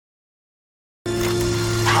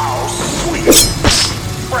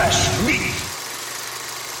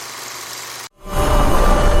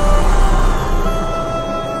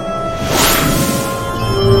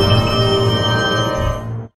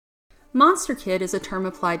Monster Kid is a term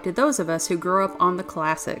applied to those of us who grew up on the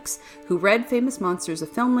classics, who read famous monsters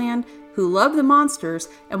of filmland, who loved the monsters,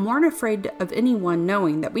 and weren't afraid of anyone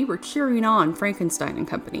knowing that we were cheering on Frankenstein and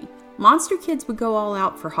Company. Monster Kids would go all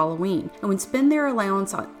out for Halloween and would spend their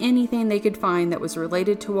allowance on anything they could find that was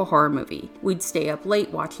related to a horror movie. We'd stay up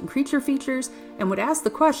late watching creature features and would ask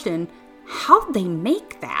the question, how'd they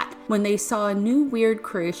make that? When they saw a new weird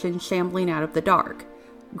creation shambling out of the dark.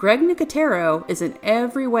 Greg Nicotero is in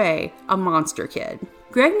every way a monster kid.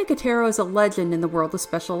 Greg Nicotero is a legend in the world of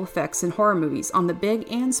special effects in horror movies on the big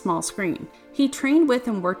and small screen. He trained with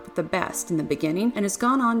and worked with the best in the beginning and has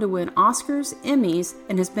gone on to win Oscars, Emmys,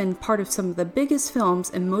 and has been part of some of the biggest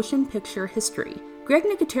films in motion picture history. Greg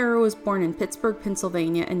Nicotero was born in Pittsburgh,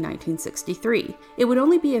 Pennsylvania in 1963. It would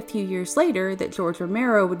only be a few years later that George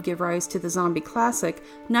Romero would give rise to the zombie classic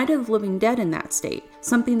Night of the Living Dead in that state,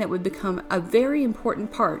 something that would become a very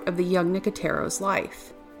important part of the young Nicotero's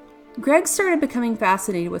life. Greg started becoming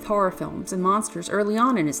fascinated with horror films and monsters early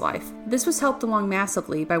on in his life. This was helped along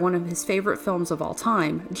massively by one of his favorite films of all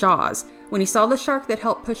time, Jaws, when he saw the shark that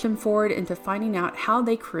helped push him forward into finding out how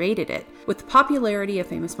they created it. With the popularity of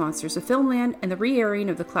famous monsters of filmland and the re-airing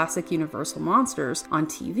of the classic Universal monsters on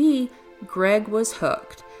TV, Greg was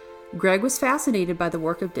hooked. Greg was fascinated by the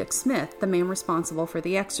work of Dick Smith, the man responsible for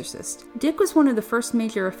The Exorcist. Dick was one of the first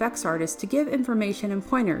major effects artists to give information and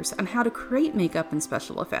pointers on how to create makeup and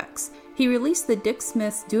special effects. He released the Dick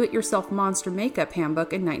Smith's Do-It-Yourself Monster Makeup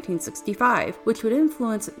Handbook in 1965, which would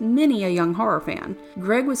influence many a young horror fan.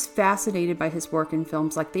 Greg was fascinated by his work in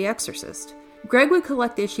films like The Exorcist. Greg would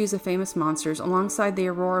collect issues of famous monsters alongside the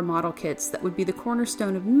Aurora model kits that would be the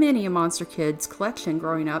cornerstone of many a Monster Kids collection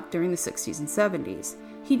growing up during the 60s and 70s.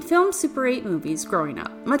 He'd filmed Super 8 movies growing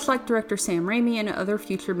up, much like director Sam Raimi and other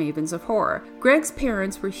future mavens of horror. Greg's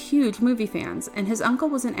parents were huge movie fans, and his uncle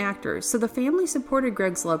was an actor, so the family supported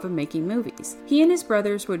Greg's love of making movies. He and his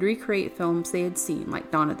brothers would recreate films they had seen,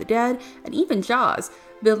 like Dawn of the Dead and even Jaws,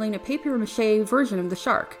 building a papier-mâché version of the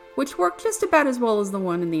shark, which worked just about as well as the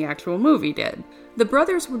one in the actual movie did. The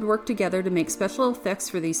brothers would work together to make special effects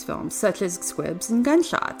for these films, such as squibs and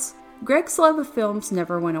gunshots. Greg's love of films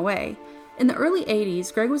never went away. In the early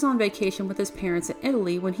 80s, Greg was on vacation with his parents in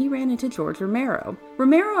Italy when he ran into George Romero.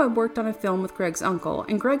 Romero had worked on a film with Greg's uncle,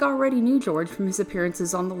 and Greg already knew George from his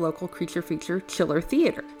appearances on the local creature feature Chiller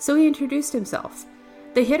Theater, so he introduced himself.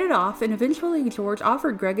 They hit it off, and eventually George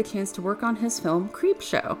offered Greg a chance to work on his film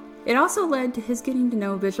Creepshow. It also led to his getting to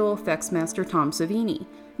know visual effects master Tom Savini.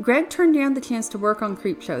 Greg turned down the chance to work on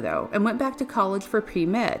Creepshow, though, and went back to college for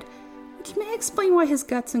pre-med, which may explain why his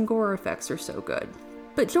guts and gore effects are so good.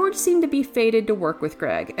 But George seemed to be fated to work with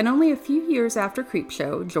Greg, and only a few years after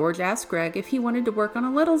Creepshow, George asked Greg if he wanted to work on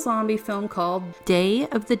a little zombie film called Day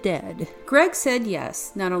of the Dead. Greg said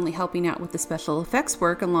yes, not only helping out with the special effects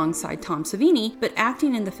work alongside Tom Savini, but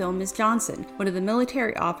acting in the film as Johnson, one of the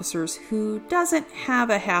military officers who doesn't have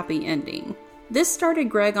a happy ending. This started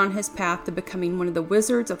Greg on his path to becoming one of the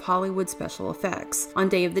wizards of Hollywood special effects. On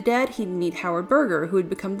Day of the Dead, he'd meet Howard Berger, who would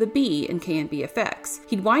become the Bee in K&B Effects.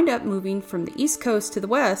 He'd wind up moving from the East Coast to the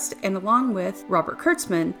West, and along with Robert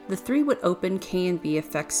Kurtzman, the three would open K&B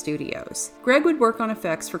Effects Studios. Greg would work on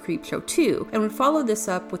effects for Creepshow 2, and would follow this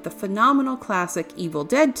up with the phenomenal classic Evil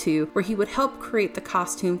Dead 2, where he would help create the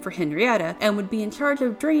costume for Henrietta, and would be in charge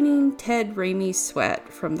of draining Ted Raimi's sweat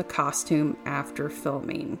from the costume after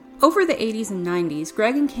filming. Over the 80s and 90s,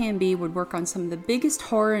 Greg and K&B would work on some of the biggest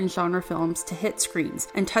horror and genre films to hit screens,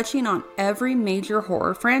 and touching on every major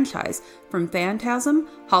horror franchise, from Phantasm,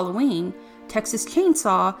 Halloween, Texas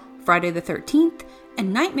Chainsaw, Friday the 13th,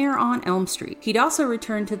 and Nightmare on Elm Street. He'd also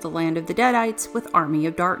return to the land of the Deadites with Army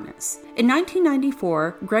of Darkness. In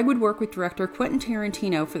 1994, Greg would work with director Quentin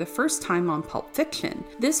Tarantino for the first time on Pulp Fiction.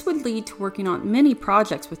 This would lead to working on many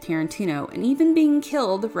projects with Tarantino, and even being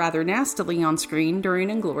killed rather nastily on screen during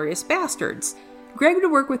Inglourious Basterds. Greg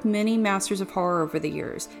would work with many masters of horror over the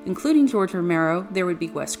years, including George Romero. There would be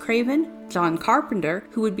Wes Craven, John Carpenter,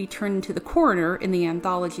 who would be turned into the coroner in the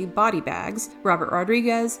anthology Body Bags, Robert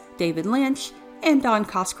Rodriguez, David Lynch, and Don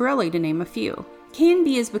Coscarelli, to name a few.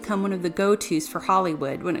 K&B has become one of the go-tos for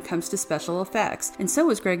Hollywood when it comes to special effects, and so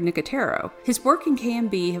is Greg Nicotero. His work in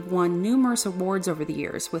K&B have won numerous awards over the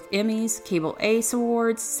years, with Emmys, Cable Ace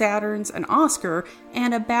Awards, Saturns, an Oscar,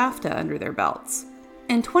 and a BAFTA under their belts.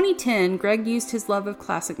 In 2010, Greg used his love of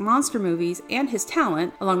classic monster movies and his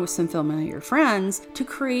talent, along with some familiar friends, to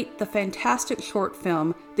create the fantastic short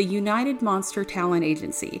film, The United Monster Talent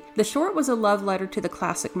Agency. The short was a love letter to the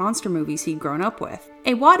classic monster movies he'd grown up with.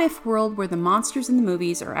 A what-if world where the monsters in the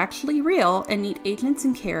movies are actually real and need agents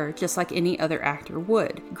and care just like any other actor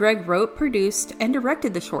would. Greg wrote, produced, and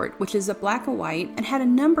directed the short, which is a black and white, and had a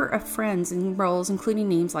number of friends in roles including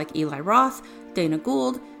names like Eli Roth, Dana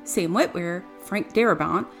Gould, Sam Witwer, Frank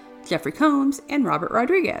Darabont, Jeffrey Combs, and Robert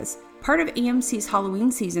Rodriguez. Part of AMC's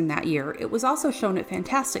Halloween season that year, it was also shown at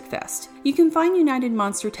Fantastic Fest. You can find United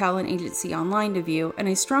Monster Talent Agency online to view, and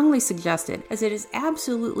I strongly suggest it, as it is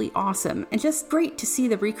absolutely awesome and just great to see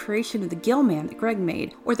the recreation of the Gill Man that Greg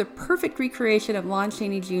made, or the perfect recreation of Lon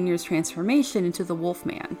Chaney Jr.'s transformation into the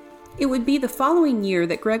Wolfman. It would be the following year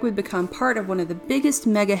that Greg would become part of one of the biggest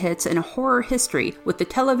mega hits in horror history with the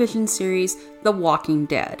television series The Walking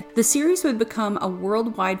Dead. The series would become a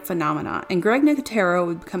worldwide phenomenon, and Greg Nicotero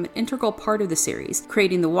would become an integral part of the series,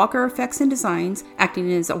 creating the Walker effects and designs, acting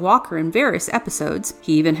as a Walker in various episodes,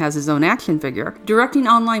 he even has his own action figure, directing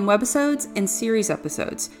online webisodes and series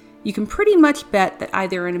episodes. You can pretty much bet that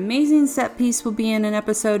either an amazing set piece will be in an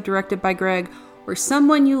episode directed by Greg, or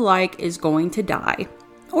someone you like is going to die.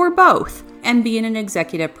 Or both, and being an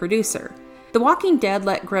executive producer. The Walking Dead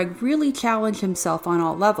let Greg really challenge himself on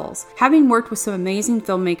all levels. Having worked with some amazing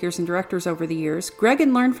filmmakers and directors over the years, Greg had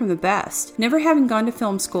learned from the best. Never having gone to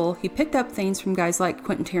film school, he picked up things from guys like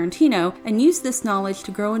Quentin Tarantino and used this knowledge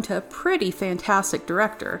to grow into a pretty fantastic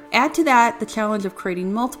director. Add to that the challenge of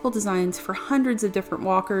creating multiple designs for hundreds of different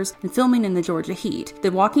walkers and filming in the Georgia heat. The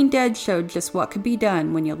Walking Dead showed just what could be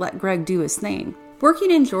done when you let Greg do his thing.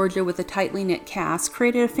 Working in Georgia with a tightly knit cast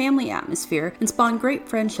created a family atmosphere and spawned great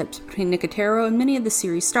friendships between Nicotero and many of the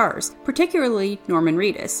series stars, particularly Norman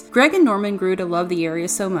Reedus. Greg and Norman grew to love the area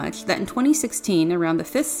so much that in 2016, around the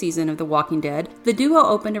 5th season of The Walking Dead, the duo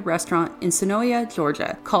opened a restaurant in Sonoya,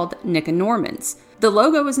 Georgia, called Nick and Norman's. The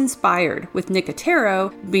logo was inspired, with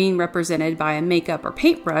Nicotero being represented by a makeup or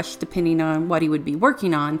paintbrush, depending on what he would be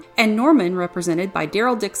working on, and Norman represented by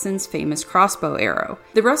Daryl Dixon's famous crossbow arrow.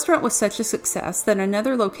 The restaurant was such a success that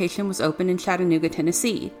another location was opened in Chattanooga,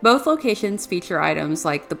 Tennessee. Both locations feature items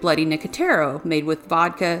like the Bloody Nicotero, made with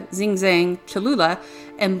vodka, Zing Zang, Cholula,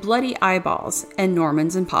 and bloody eyeballs, and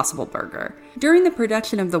Norman's Impossible Burger. During the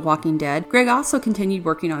production of The Walking Dead, Greg also continued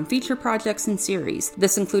working on feature projects and series.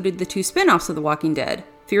 This included the 2 spin-offs of The Walking Dead,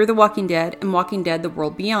 Fear the Walking Dead and Walking Dead: The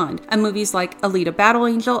World Beyond, and movies like Alita Battle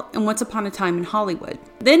Angel and Once Upon a Time in Hollywood.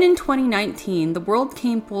 Then in 2019, the world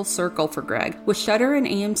came full circle for Greg, with Shudder and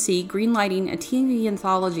AMC greenlighting a TV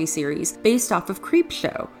anthology series based off of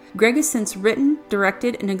Creepshow. Greg has since written,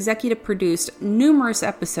 directed, and executive produced numerous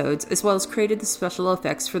episodes, as well as created the special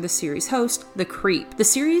effects for the series host, The Creep. The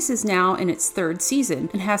series is now in its 3rd season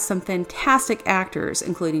and has some fantastic actors,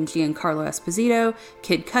 including Giancarlo Esposito,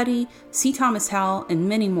 Kid Cudi, C. Thomas Howell, and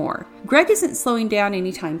many more. Greg isn't slowing down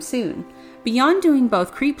anytime soon. Beyond doing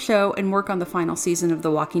both Creepshow and work on the final season of The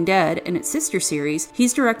Walking Dead and its sister series,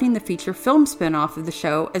 he's directing the feature film spin-off of the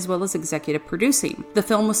show as well as executive producing. The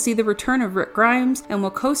film will see the return of Rick Grimes and will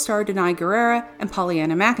co-star Denai Guerrera and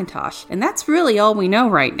Pollyanna McIntosh, and that's really all we know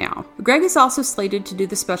right now. Greg is also slated to do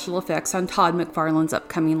the special effects on Todd McFarlane's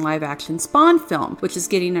upcoming live-action Spawn film, which is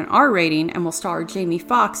getting an R rating and will star Jamie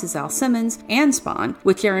Foxx as Al Simmons and Spawn,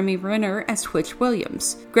 with Jeremy Renner as Twitch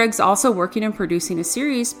Williams. Greg's also working and producing a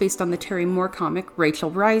series based on the Terry Moore comic Rachel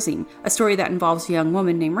Rising, a story that involves a young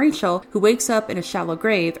woman named Rachel who wakes up in a shallow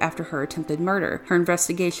grave after her attempted murder. Her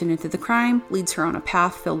investigation into the crime leads her on a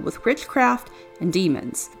path filled with witchcraft and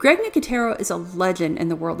demons. Greg Nicotero is a legend in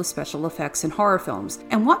the world of special effects and horror films,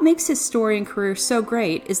 and what makes his story and career so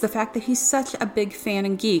great is the fact that he's such a big fan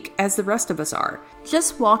and geek as the rest of us are.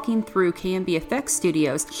 Just walking through KMB Effects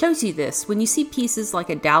Studios shows you this when you see pieces like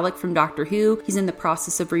a Dalek from Doctor Who he's in the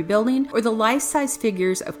process of rebuilding, or the life-size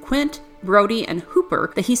figures of Quint, Brody, and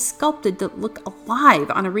Hooper that he sculpted to look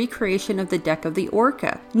alive on a recreation of the deck of the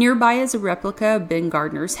Orca. Nearby is a replica of Ben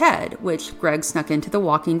Gardner's head, which Greg snuck into The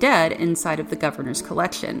Walking Dead inside of the Governor's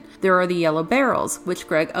collection. There are the yellow barrels, which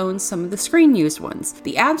Greg owns some of the screen-used ones.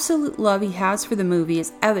 The absolute love he has for the movie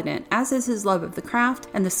is evident, as is his love of the craft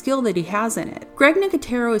and the skill that he has in it. Greg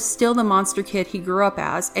Nicotero is still the monster kid he grew up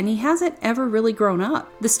as, and he hasn't ever really grown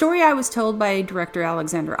up. The story I was told by director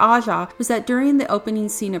Alexander Aja was that during the opening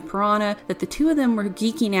scene of Piranha, that the two of them were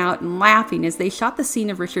geeking out and laughing as they shot the scene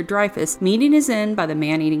of Richard Dreyfuss meeting his end by the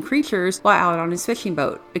man-eating creatures while out on his fishing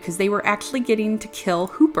boat, because they were actually getting to kill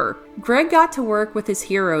Hooper. Greg got to to work with his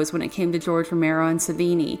heroes when it came to George Romero and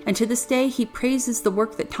Savini, and to this day he praises the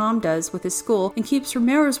work that Tom does with his school and keeps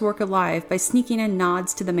Romero's work alive by sneaking in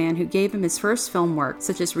nods to the man who gave him his first film work,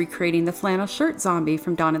 such as recreating the flannel shirt zombie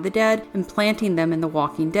from Dawn of the Dead and planting them in The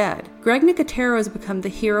Walking Dead. Greg Nicotero has become the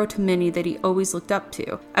hero to many that he always looked up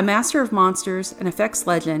to, a master of monsters, an effects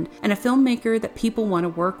legend, and a filmmaker that people want to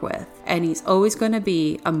work with, and he's always going to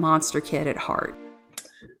be a monster kid at heart.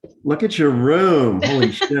 Look at your room.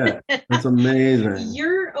 Holy shit. That's amazing.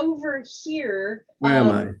 You're over here. Where am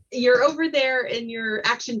I? You're over there in your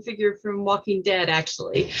action figure from Walking Dead,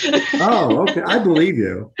 actually. Oh, okay. I believe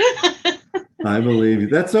you. I believe you.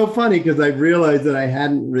 That's so funny because I realized that I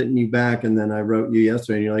hadn't written you back, and then I wrote you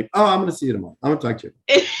yesterday and you're like, oh, I'm going to see you tomorrow. I'm going to talk to you.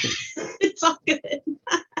 It's all good.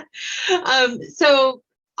 So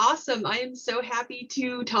awesome. I am so happy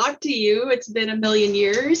to talk to you. It's been a million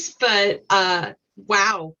years, but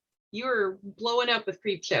wow, you're blowing up with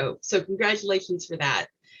Creepshow. So congratulations for that.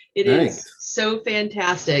 It Thanks. Is so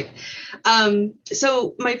fantastic.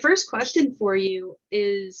 So my first question for you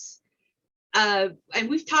is, and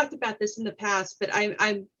we've talked about this in the past, but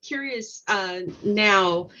I'm curious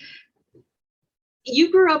now.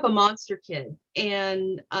 You grew up a monster kid,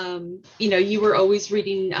 and you were always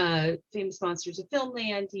reading Famous Monsters of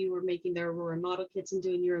Filmland. You were making the Aurora model kits and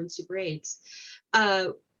doing your own Super 8s.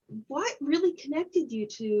 What really connected you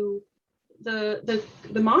to the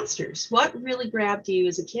monsters? What really grabbed you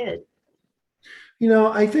as a kid?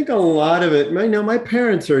 I think a lot of it, my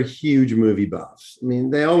parents are huge movie buffs. I mean,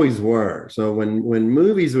 they always were. So when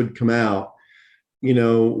movies would come out,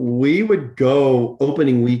 we would go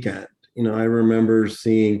opening weekend. I remember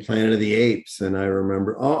seeing Planet of the Apes, and I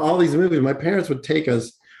remember all these movies. My parents would take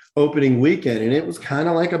us opening weekend, and it was kind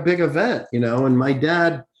of like a big event, and my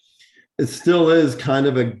dad, it still is kind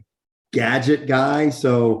of a gadget guy.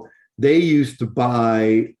 So they used to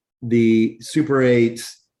buy the Super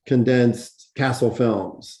 8s condensed Castle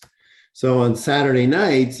films. So on Saturday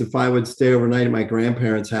nights, if I would stay overnight at my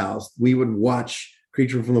grandparents' house, we would watch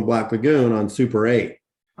Creature from the Black Lagoon on Super 8.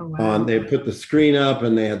 Oh, wow. They put the screen up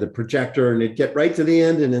and they had the projector, and it'd get right to the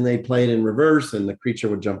end, and then they play it in reverse, and the creature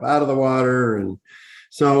would jump out of the water. And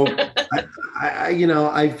so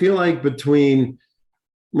I feel like between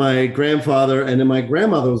my grandfather and then my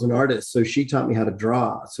grandmother was an artist, so she taught me how to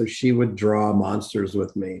draw. So she would draw monsters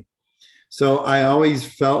with me. So I always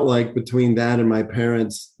felt like between that and my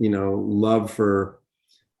parents, love for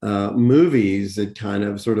movies, it kind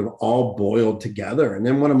of sort of all boiled together. And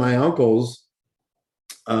then one of my uncles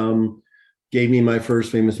gave me my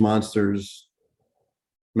first Famous Monsters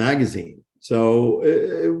magazine.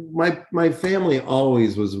 So my family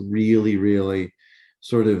always was really, really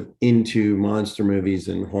sort of into monster movies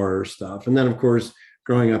and horror stuff. And then, of course,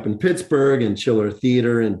 growing up in Pittsburgh and Chiller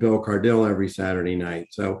Theater and Bill Cardille every Saturday night.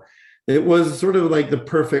 So it was sort of like the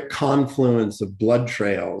perfect confluence of blood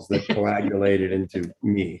trails that coagulated into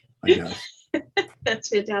me, I guess. That's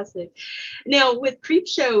fantastic. Now with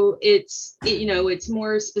Creepshow, it's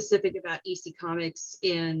more specific about EC Comics,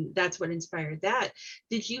 and that's what inspired that.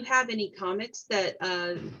 Did you have any comics that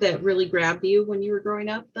really grabbed you when you were growing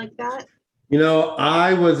up like that?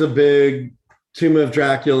 I was a big Tomb of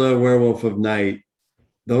Dracula, Werewolf of Night.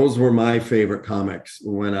 Those were my favorite comics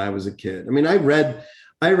when I was a kid. I mean, I read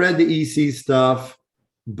the EC stuff,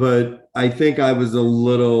 but I think I was a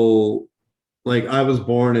little, like, I was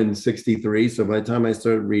born in 63. So by the time I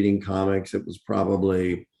started reading comics, it was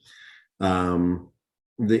probably the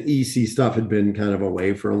EC stuff had been kind of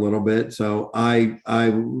away for a little bit. So I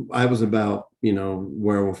was about,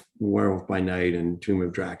 Werewolf by Night and Tomb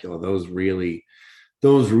of Dracula. Those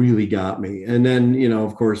really got me. And then,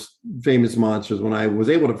 of course, Famous Monsters, when I was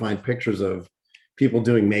able to find pictures of people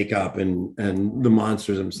doing makeup and the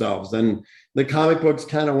monsters themselves, then the comic books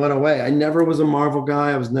kind of went away. I never was a Marvel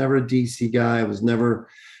guy. I was never a DC guy. I was never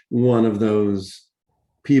one of those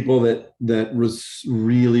people that was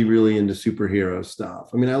really, really into superhero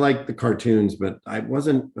stuff. I mean, I liked the cartoons, but I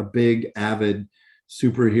wasn't a big, avid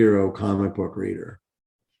superhero comic book reader.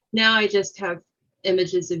 Now I just have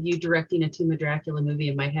images of you directing a Tomb of Dracula movie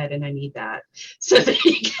in my head, and I need that. So there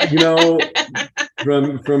you go.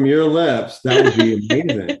 From your lips, that would be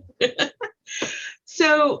amazing.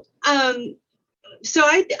 So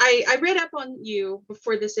I read up on you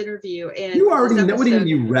before this interview, and you already know. What do you mean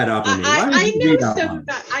you read up on me?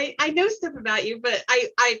 I know stuff about you, but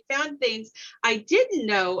I found things I didn't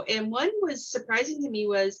know, and one was surprising to me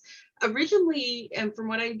was originally, and from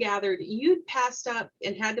what I gathered, you'd passed up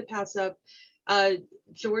and had to pass up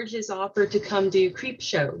George's offer to come do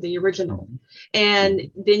Creepshow, the original,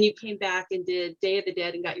 and then you came back and did Day of the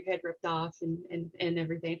Dead and got your head ripped off and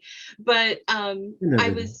everything. But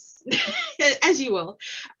I was, as you will.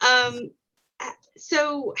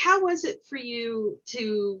 So how was it for you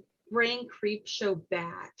to bring Creepshow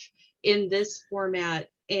back in this format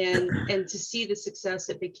and to see the success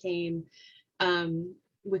it became,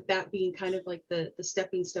 with that being kind of like the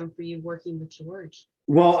stepping stone for you working with George?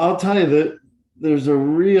 Well, I'll tell you that there's a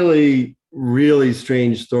really, really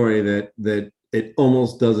strange story that it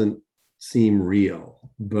almost doesn't seem real.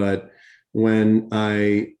 But when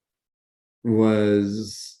I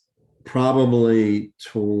was probably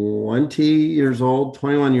 20 years old,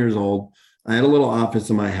 21 years old, I had a little office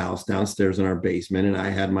in my house downstairs in our basement, and I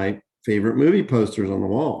had my favorite movie posters on the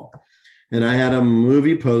wall. And I had a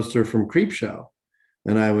movie poster from Creepshow.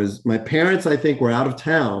 And my parents, I think, were out of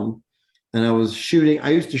town. And I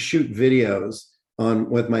used to shoot videos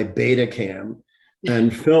with my Betacam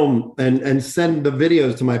and film and send the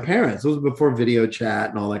videos to my parents. It was before video chat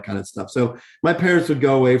and all that kind of stuff. So my parents would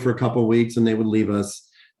go away for a couple of weeks and they would leave us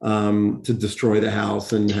to destroy the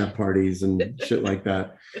house and have parties and shit like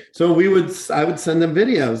that. So I would send them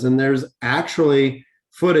videos, and there's actually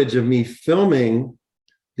footage of me filming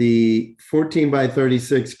the 14 by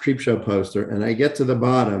 36 Creepshow poster. And I get to the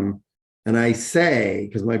bottom and I say,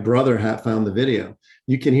 because my brother found the video,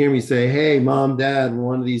 you can hear me say, "Hey, Mom, Dad,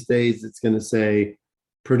 one of these days it's going to say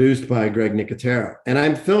produced by Greg Nicotero." And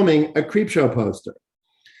I'm filming a Creepshow poster.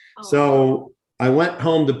 Oh. So I went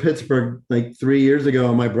home to Pittsburgh like 3 years ago,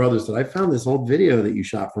 and my brother said, "I found this old video that you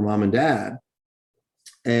shot for Mom and Dad."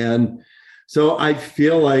 And so I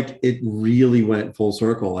feel like it really went full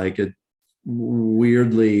circle. Like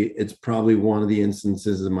weirdly, it's probably one of the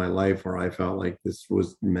instances in my life where I felt like this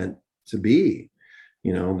was meant to be,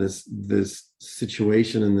 this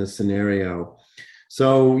situation in this scenario.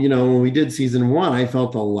 So, when we did season 1, I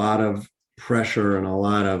felt a lot of pressure and a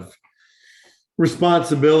lot of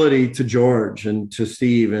responsibility to George and to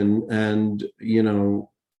Steve and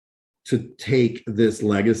to take this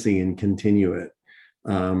legacy and continue it.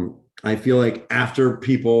 I feel like after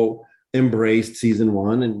people embraced season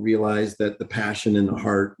 1 and realized that the passion and the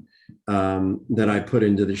heart that I put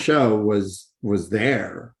into the show was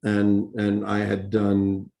there, and I had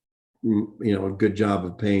done a good job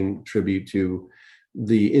of paying tribute to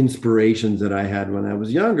the inspirations that I had when I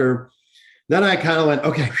was younger, then I kind of went,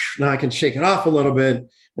 okay, now I can shake it off a little bit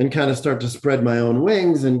and kind of start to spread my own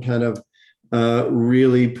wings and kind of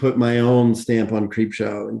really put my own stamp on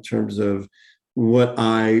Creepshow in terms of what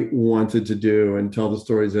I wanted to do and tell the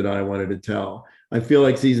stories that I wanted to tell. I feel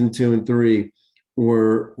like season 2 and 3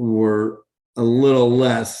 were a little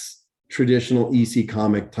less traditional EC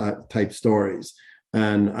comic type stories.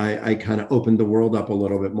 And I kind of opened the world up a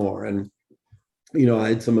little bit more. And, I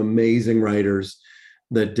had some amazing writers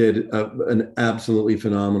that did an absolutely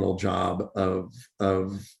phenomenal job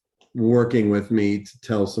of working with me to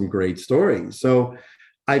tell some great stories. So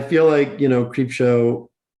I feel like, Creepshow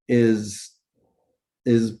is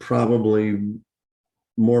probably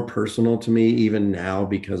more personal to me even now,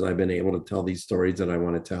 because I've been able to tell these stories that I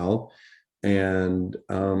want to tell. And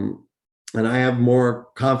I have more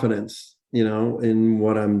confidence, in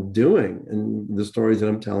what I'm doing and the stories that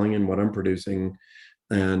I'm telling and what I'm producing,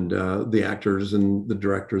 and the actors and the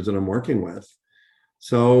directors that I'm working with.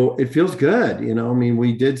 So it feels good.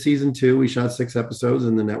 We did season 2, we shot 6 episodes,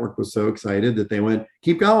 and the network was so excited that they went,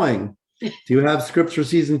 "Keep going. Do you have scripts for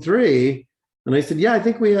season 3? And I said, "Yeah, I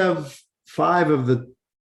think we have 5 of the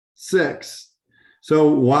 6. So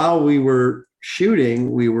while we were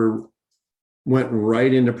shooting, went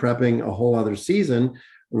right into prepping a whole other season,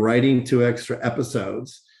 writing 2 extra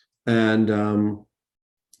episodes. And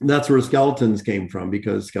that's where Skeletons came from,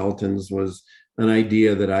 because Skeletons was an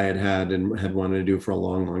idea that I had and had wanted to do for a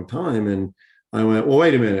long, long time. And I went, well,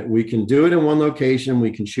 wait a minute, we can do it in one location.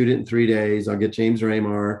 We can shoot it in 3 days. I'll get James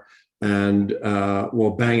Raymar and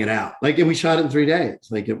we'll bang it out. And we shot it in 3 days.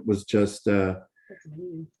 It was just,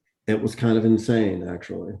 it was kind of insane,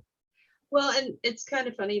 actually. Well, and it's kind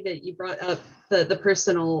of funny that you brought up the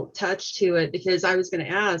personal touch to it, because I was going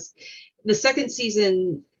to ask, the second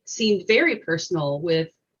season seemed very personal with,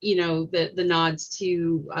 the nods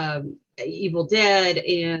to Evil Dead,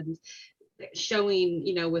 and showing,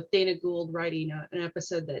 with Dana Gould writing an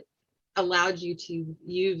episode that allowed you to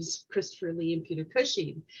use Christopher Lee and Peter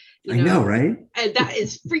Cushing. I know, right? And that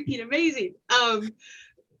is freaking amazing.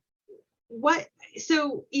 What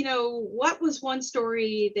was one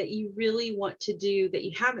story that you really want to do that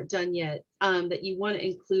you haven't done yet, that you want to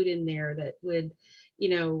include in there that would,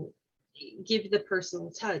 give the personal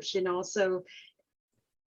touch? And also,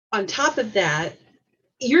 on top of that,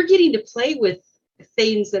 you're getting to play with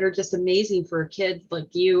things that are just amazing for a kid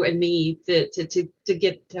like you and me to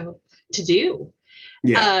get to do.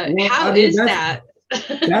 Yeah. Well, How I mean, is that?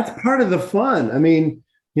 that's part of the fun. I mean,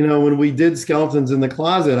 you know, when we did Skeletons in the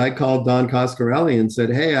Closet, I called Don Coscarelli and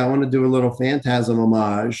said, "Hey, I want to do a little Phantasm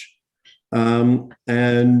homage."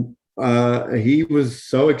 And he was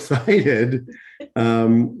so excited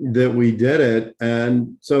that we did it.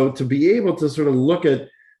 And so to be able to sort of look at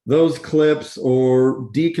those clips or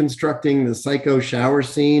deconstructing the Psycho shower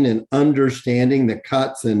scene and understanding the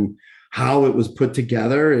cuts and how it was put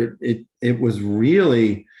together, it was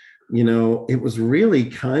really, you know, it was really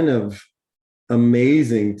kind of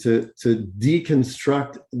amazing to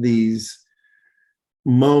deconstruct these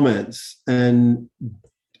moments and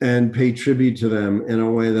pay tribute to them in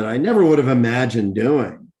a way that I never would have imagined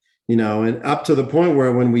doing, you know, and up to the point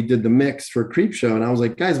where when we did the mix for Creepshow, and I was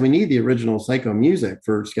like, guys, we need the original Psycho music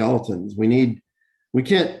for Skeletons. We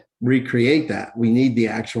can't recreate that. We need the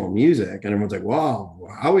actual music. And everyone's like, wow,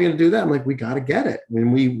 how are we going to do that? I'm like, we got to get it.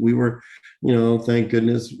 When we were, you know, thank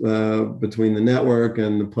goodness, between the network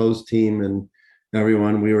and the post team and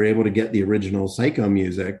everyone, we were able to get the original Psycho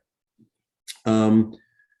music.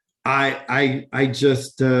 I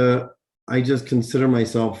just consider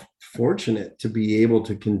myself fortunate to be able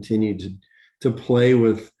to continue to play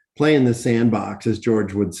in the sandbox, as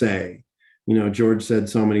George would say. You know, George said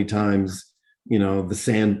so many times, you know,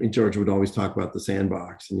 George would always talk about the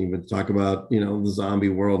sandbox, and he would talk about, you know, the zombie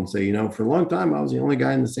world and say, you know, for a long time I was the only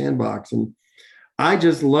guy in the sandbox. And I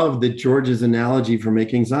just love that George's analogy for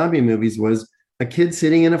making zombie movies was a kid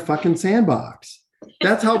sitting in a fucking sandbox.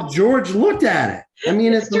 That's how George looked at it. I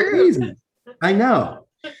mean, it's amazing. I know.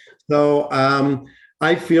 So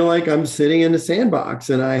I feel like I'm sitting in a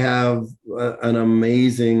sandbox, and I have an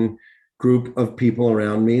amazing group of people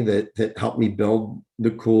around me that help me build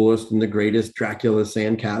the coolest and the greatest Dracula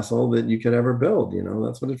sandcastle that you could ever build. You know,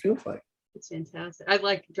 that's what it feels like. It's fantastic. I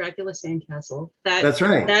like Dracula Sandcastle. That's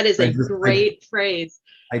right. That is a great phrase.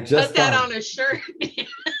 I just put that on a shirt.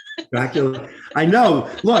 Dracula. I know.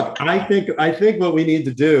 Look, I think what we need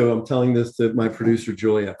to do, I'm telling this to my producer,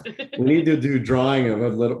 Julia, we need to do drawing of a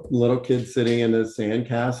little kid sitting in a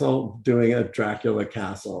sandcastle doing a Dracula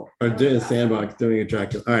castle, or doing a sandbox doing a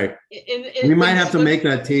Dracula. All right. We might have to make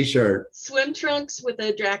that t-shirt. Swim trunks with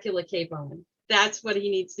a Dracula cape on. That's what he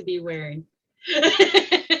needs to be wearing.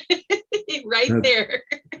 Right there.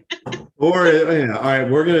 Or yeah, all right,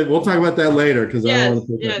 we'll talk about that later, because I don't want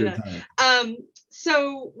to take up your time.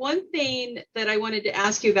 So one thing that I wanted to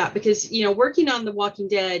ask you about, because, you know, working on The Walking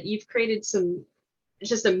Dead, you've created some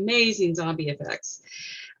just amazing zombie effects.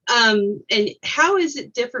 And how is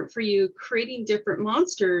it different for you creating different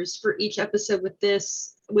monsters for each episode with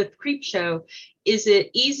Creepshow? Is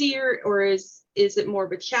it easier, or is it more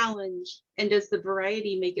of a challenge? And does the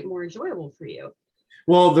variety make it more enjoyable for you?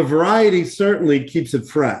 Well, the variety certainly keeps it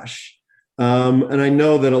fresh. And I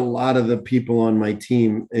know that a lot of the people on my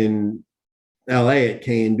team in LA at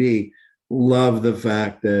K&B love the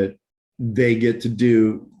fact that they get to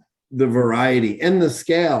do the variety and the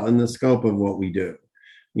scale and the scope of what we do.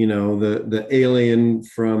 You know, the alien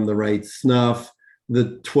from The Right Snuff,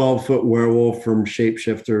 the 12-foot werewolf from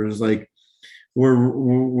Shapeshifters. Like, we're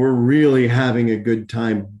really having a good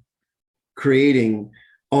time creating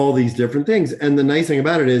all these different things. And the nice thing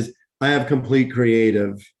about it is I have complete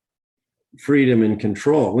creative freedom and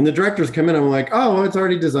control. When the directors come in, I'm like, oh, well, it's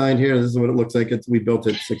already designed here. This is what it looks like. We built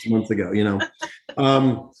it 6 months ago, you know.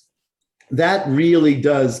 That really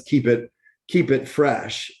does keep it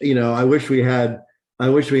fresh. You know, I wish we had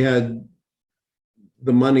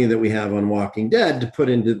the money that we have on Walking Dead to put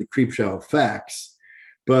into the Creepshow effects,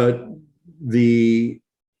 but it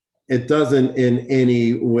doesn't in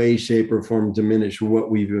any way, shape, or form diminish what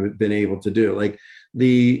we've been able to do. Like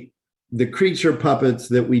the creature puppets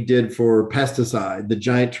that we did for Pesticide, the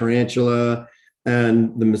giant tarantula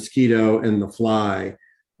and the mosquito and the fly,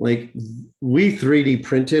 like, we 3D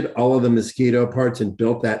printed all of the mosquito parts and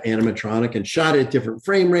built that animatronic and shot it at different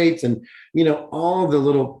frame rates, and, you know, all the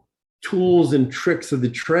little tools and tricks of the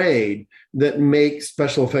trade that make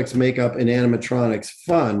special effects makeup and animatronics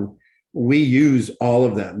fun. We use all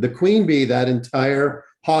of them. The Queen Bee, that entire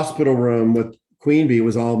hospital room with Queen Bee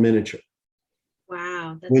was all miniature.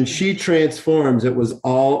 Wow. When she transforms, it was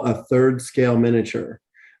all a 3rd scale miniature.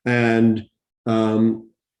 And everyone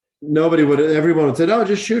would say, oh,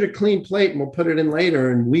 just shoot a clean plate and we'll put it in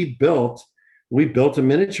later. And we built a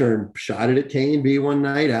miniature and shot it at K&B one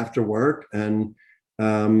night after work. And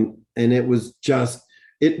it was just,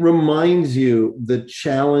 it reminds you the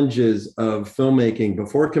challenges of filmmaking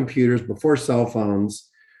before computers, before cell phones,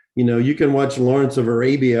 You can watch Lawrence of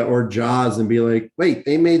Arabia or Jaws and be like, wait,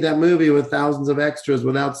 they made that movie with thousands of extras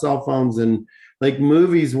without cell phones. And like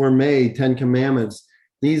movies were made, 10 Commandments,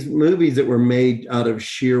 these movies that were made out of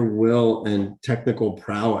sheer will and technical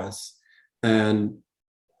prowess. And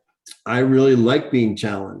I really like being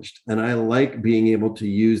challenged, and I like being able to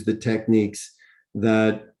use the techniques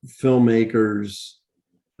that filmmakers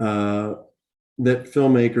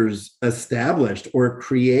established or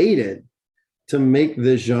created to make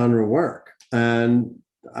this genre work. And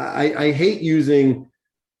I hate using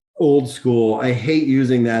old school. I hate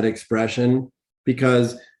using that expression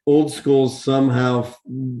because old school somehow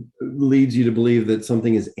leads you to believe that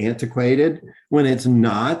something is antiquated when it's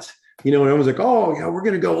not. When everyone's like, oh, yeah, we're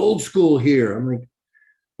going to go old school here. I'm like,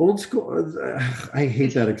 old school. I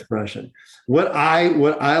hate that expression. What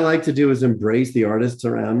I like to do is embrace the artists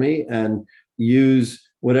around me and use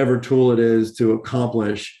whatever tool it is to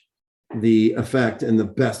accomplish the effect in the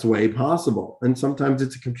best way possible. And sometimes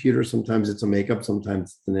it's a computer, sometimes it's a makeup,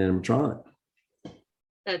 sometimes it's an animatronic.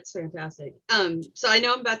 That's fantastic. So I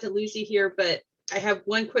know I'm about to lose you here, but I have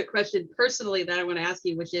one quick question personally that I want to ask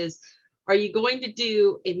you, which is, are you going to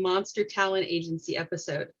do a Monster Talent Agency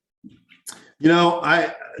episode?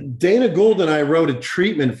 Dana Gould and I wrote a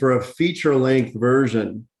treatment for a feature-length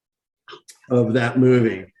version of that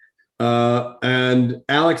movie. And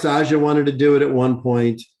Alex Aja wanted to do it at one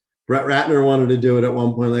point. Brett Ratner wanted to do it at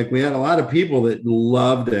one point. Like, we had a lot of people that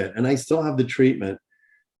loved it, and I still have the treatment.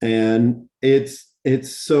 And it's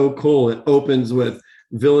so cool. It opens with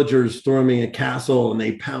villagers storming a castle, and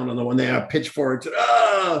they pound on the one. They have pitchforks,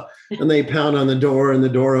 and they pound on the door, and the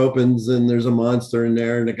door opens, and there's a monster in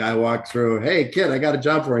there, and the guy walks through. Hey, kid, I got a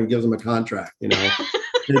job for you. And gives him a contract.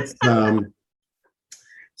 It's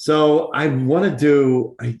so I want to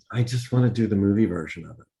do. I just want to do the movie version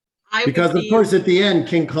of it. Because of course, at the end,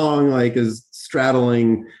 King Kong is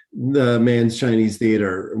straddling the Man's Chinese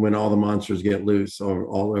Theater when all the monsters get loose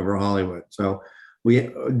all over Hollywood. So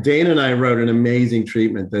Dana and I wrote an amazing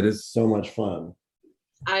treatment that is so much fun.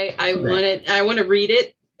 I want to read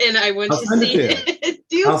it, and I want to see it.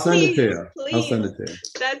 I'll send it to you. I'll send it to you.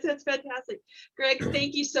 That's fantastic. Greg,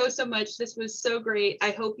 thank you so much. This was so great.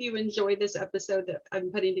 I hope you enjoyed this episode that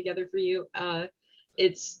I'm putting together for you.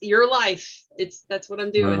 It's your life. That's what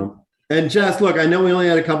I'm doing. And Jess, look, I know we only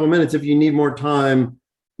had a couple minutes. If you need more time,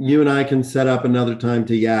 you and I can set up another time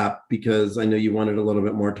to yap, because I know you wanted a little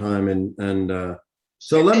bit more time. And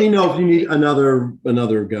so let me know if you need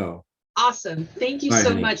another go. Awesome. Thank you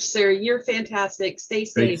so much, sir. You're fantastic. Stay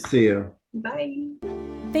safe. Great to see you. Bye.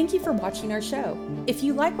 Thank you for watching our show. If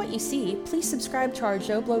you like what you see, please subscribe to our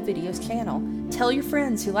Joe Blow Videos channel. Tell your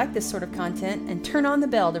friends who like this sort of content, and turn on the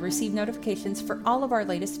bell to receive notifications for all of our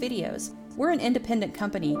latest videos. We're an independent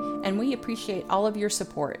company, and we appreciate all of your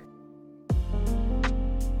support.